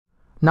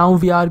Now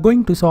we are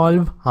going to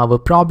solve our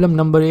problem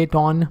number 8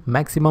 on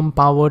maximum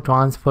power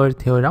transfer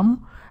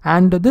theorem,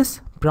 and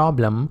this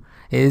problem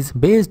is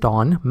based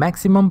on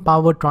maximum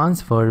power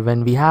transfer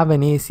when we have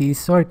an AC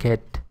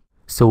circuit.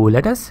 So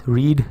let us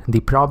read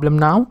the problem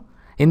now.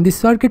 In the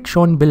circuit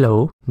shown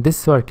below, this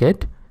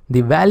circuit,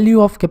 the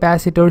value of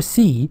capacitor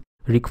C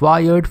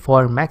required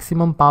for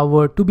maximum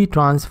power to be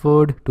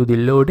transferred to the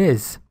load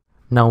is.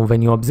 Now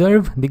when you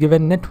observe the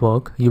given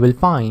network, you will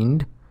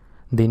find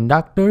the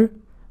inductor,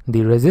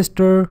 the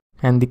resistor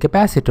and the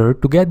capacitor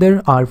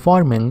together are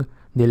forming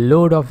the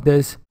load of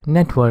this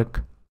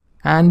network.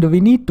 And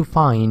we need to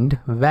find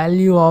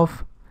value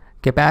of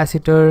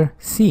capacitor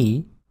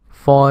C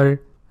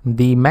for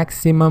the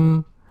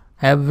maximum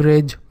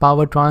average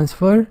power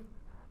transfer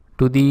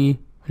to the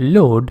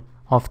load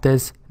of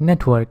this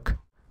network.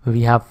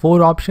 We have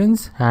 4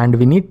 options and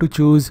we need to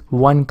choose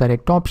one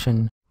correct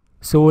option.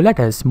 So let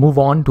us move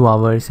on to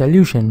our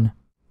solution.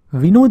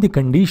 We know the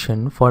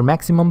condition for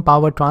maximum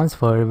power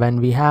transfer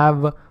when we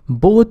have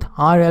both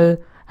RL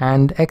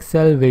and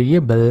XL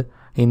variable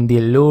in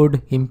the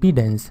load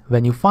impedance.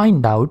 When you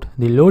find out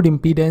the load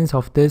impedance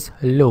of this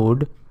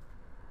load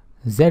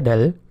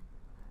ZL,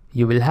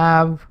 you will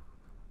have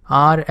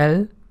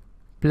RL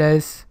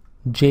plus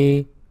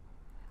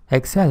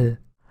JXL.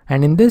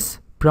 And in this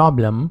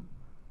problem,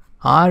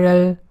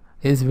 RL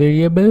is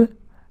variable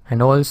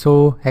and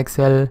also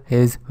XL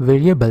is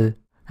variable.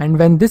 And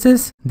when this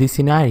is the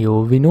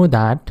scenario, we know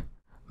that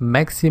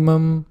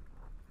maximum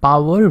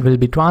power will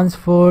be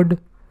transferred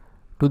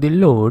to the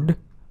load,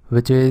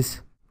 which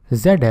is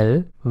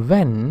ZL,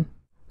 when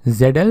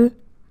ZL,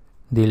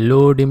 the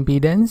load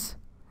impedance,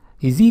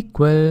 is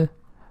equal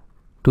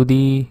to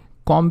the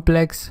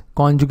complex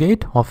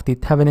conjugate of the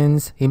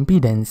Thevenin's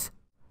impedance.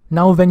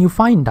 Now when you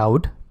find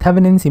out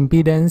Thevenin's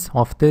impedance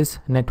of this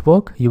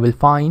network, you will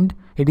find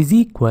it is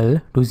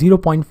equal to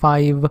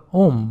 0.5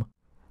 ohm.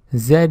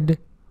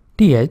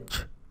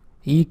 ZTH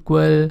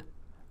equal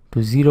to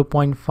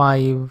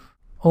 0.5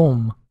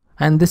 ohm.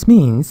 And this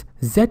means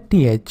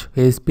ZTH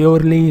is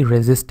purely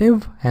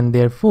resistive and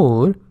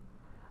therefore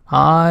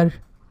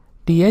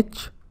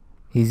RTH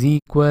is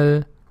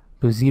equal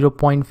to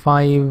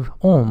 0.5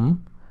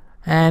 ohm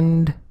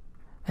and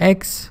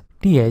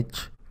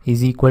XTH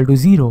is equal to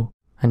 0.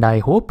 And I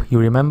hope you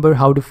remember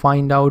how to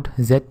find out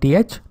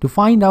ZTH. To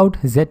find out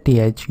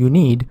ZTH, you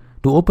need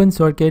to open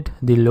circuit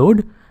the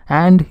load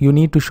and you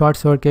need to short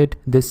circuit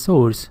this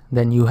source.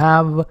 Then you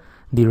have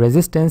the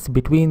resistance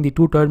between the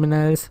two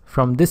terminals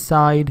from this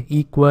side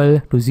equal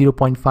to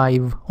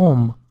 0.5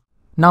 ohm.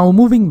 Now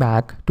moving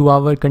back to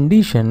our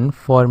condition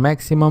for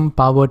maximum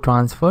power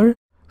transfer.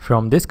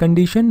 From this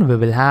condition, we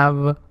will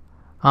have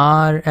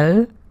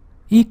RL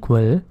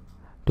equal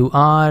to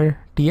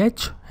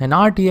RTH and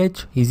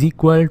RTH is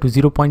equal to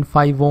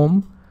 0.5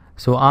 ohm.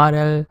 So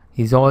RL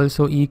is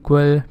also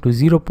equal to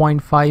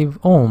 0.5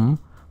 ohm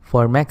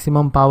for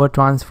maximum power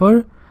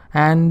transfer,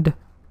 and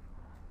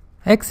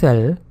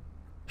XL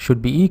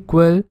should be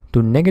equal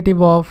to negative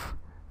of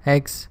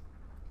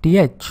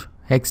XTH.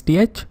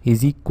 XTH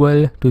is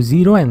equal to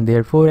 0 and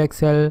therefore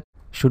XL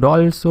should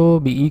also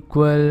be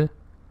equal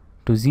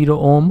to 0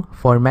 ohm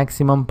for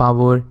maximum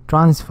power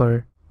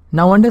transfer.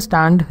 Now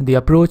understand the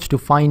approach to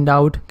find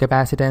out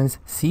capacitance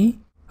C.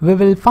 We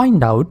will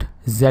find out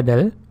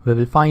ZL. We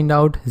will find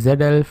out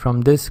ZL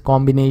from this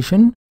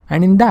combination,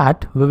 and in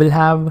that we will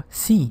have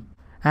C.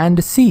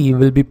 And C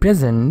will be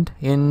present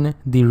in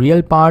the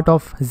real part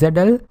of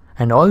ZL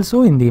and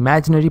also in the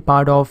imaginary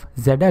part of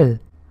ZL.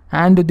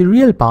 And the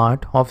real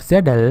part of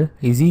ZL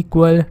is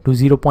equal to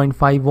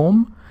 0.5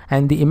 ohm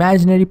and the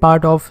imaginary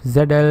part of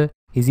ZL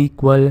is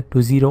equal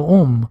to 0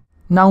 ohm.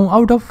 Now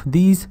out of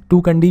these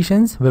two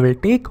conditions, we will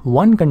take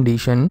one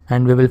condition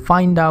and we will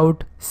find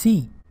out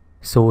C.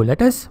 So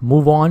let us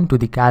move on to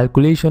the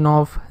calculation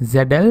of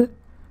ZL.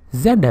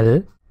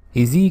 ZL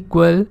is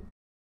equal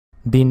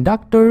the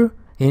inductor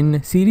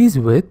in series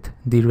with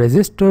the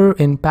resistor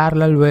in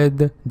parallel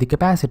with the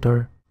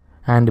capacitor.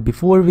 And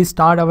before we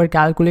start our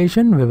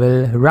calculation, we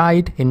will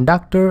write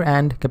inductor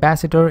and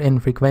capacitor in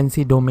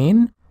frequency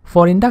domain.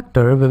 For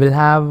inductor, we will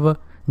have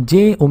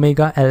j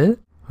omega L.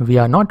 We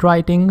are not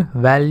writing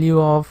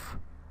value of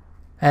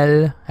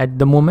L at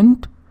the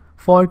moment.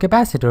 For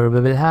capacitor,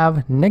 we will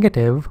have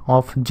negative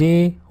of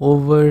j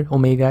over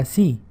omega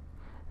C.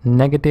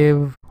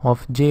 Negative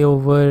of j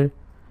over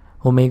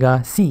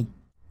omega C.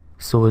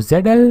 So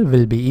ZL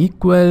will be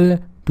equal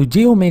to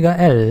j omega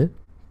L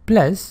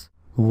plus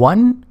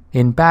 1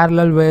 in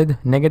parallel with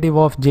negative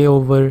of j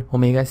over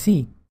omega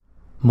C.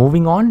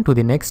 Moving on to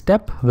the next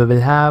step, we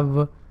will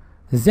have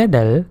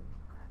ZL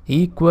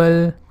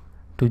equal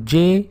to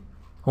j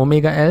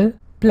omega L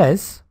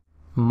plus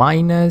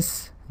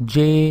minus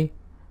j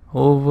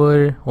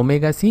over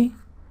omega C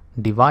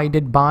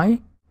divided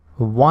by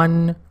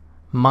 1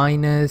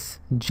 minus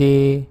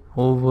j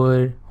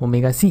over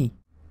omega C.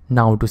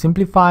 Now to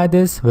simplify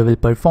this, we will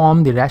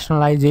perform the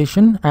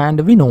rationalization,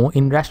 and we know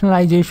in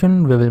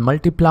rationalization we will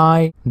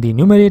multiply the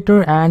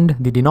numerator and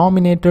the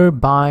denominator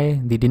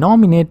by the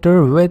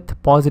denominator with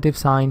positive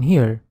sign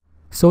here.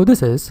 So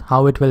this is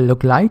how it will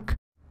look like.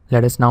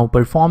 Let us now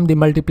perform the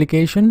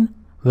multiplication.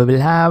 We will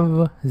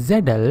have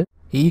ZL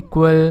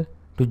equal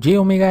to j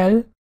omega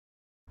L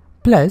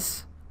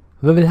plus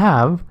we will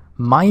have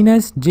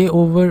minus j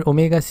over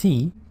omega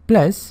c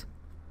plus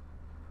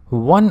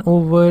 1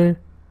 over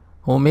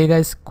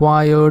omega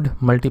squared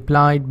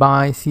multiplied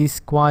by c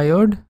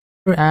squared,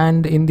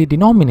 and in the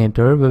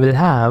denominator we will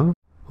have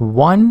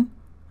 1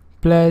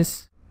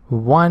 plus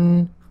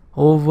 1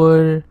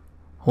 over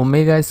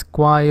omega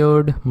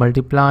squared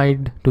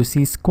multiplied to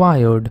c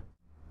squared.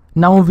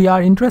 Now we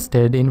are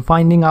interested in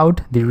finding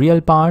out the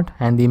real part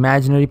and the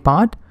imaginary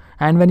part,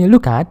 and when you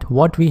look at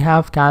what we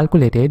have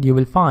calculated, you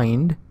will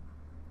find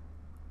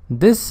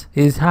this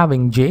is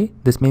having j,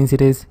 this means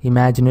it is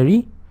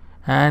imaginary,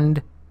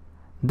 and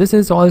this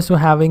is also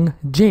having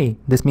j,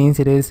 this means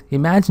it is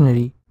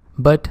imaginary.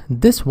 But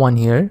this one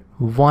here,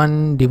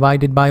 1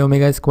 divided by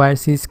omega square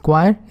c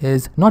square,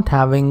 is not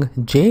having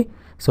j,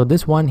 so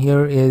this one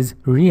here is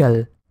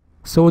real.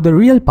 So the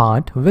real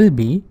part will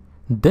be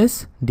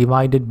this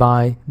divided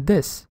by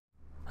this.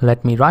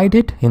 Let me write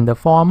it in the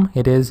form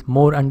it is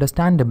more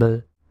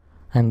understandable.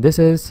 And this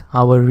is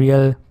our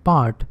real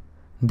part.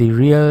 The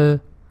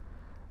real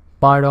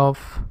part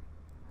of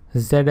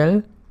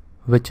ZL,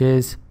 which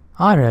is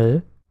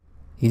RL,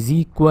 is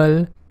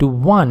equal to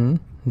 1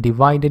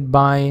 divided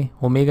by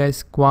omega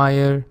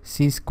square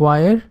c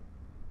square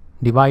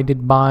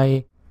divided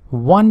by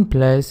 1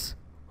 plus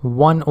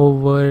 1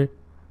 over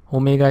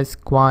omega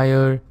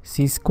square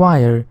c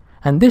square,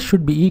 and this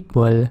should be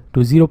equal to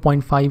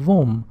 0.5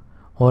 ohm,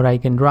 or I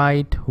can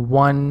write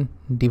 1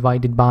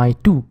 divided by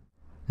 2.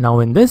 Now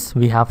in this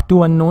we have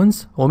two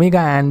unknowns, omega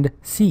and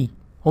c.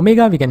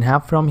 Omega we can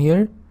have from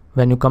here.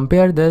 When you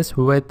compare this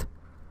with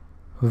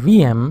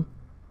Vm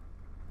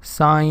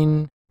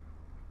sine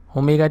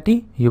omega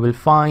t, you will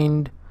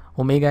find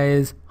omega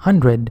is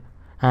 100,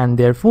 and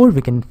therefore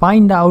we can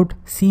find out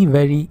c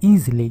very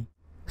easily.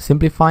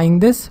 Simplifying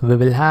this, we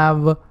will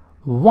have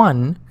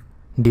 1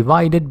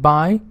 divided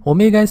by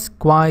omega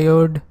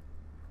squared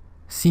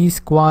c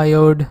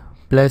squared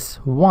plus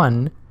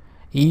 1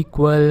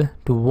 equal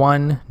to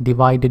 1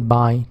 divided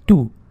by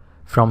 2.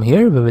 From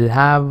here we will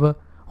have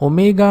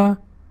omega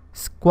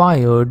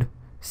squared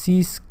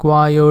c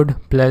squared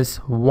plus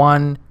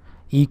 1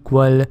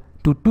 equal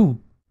to 2,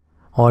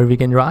 or we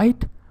can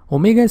write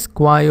omega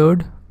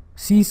squared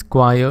c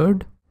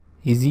squared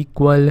is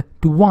equal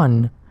to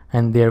 1,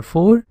 and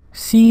therefore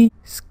c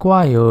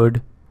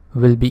squared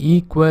will be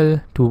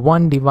equal to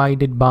 1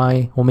 divided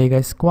by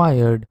omega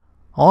squared.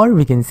 Or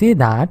we can say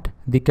that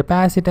the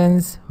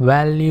capacitance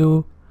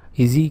value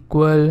is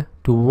equal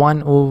to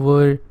 1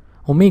 over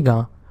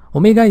omega.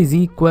 Omega is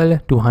equal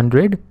to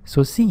 100,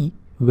 so c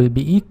will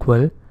be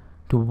equal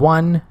to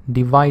 1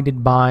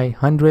 divided by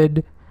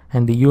 100,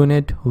 and the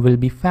unit will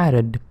be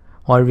farad.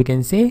 Or we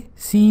can say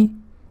c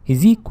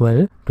is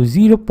equal to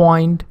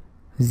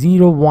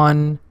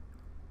 0.01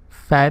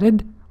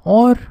 farad,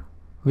 or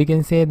we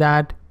can say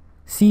that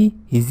c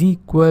is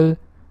equal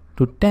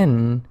to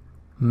 10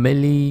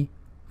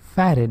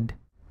 millifarad.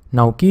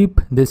 Now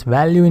keep this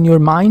value in your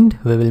mind.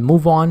 We will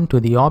move on to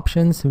the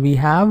options we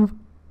have,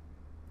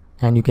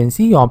 and you can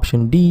see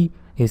option D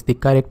is the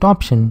correct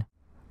option.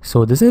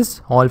 So this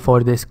is all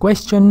for this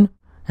question,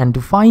 and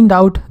to find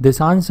out this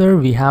answer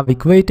we have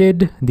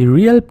equated the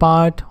real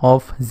part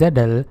of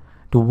ZL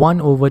to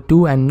 1 over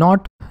 2 and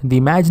not the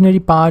imaginary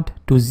part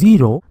to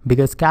 0,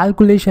 because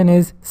calculation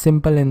is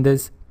simple in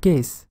this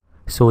case.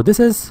 So this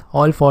is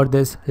all for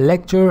this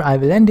lecture. I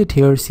will end it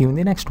here. See you in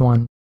the next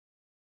one.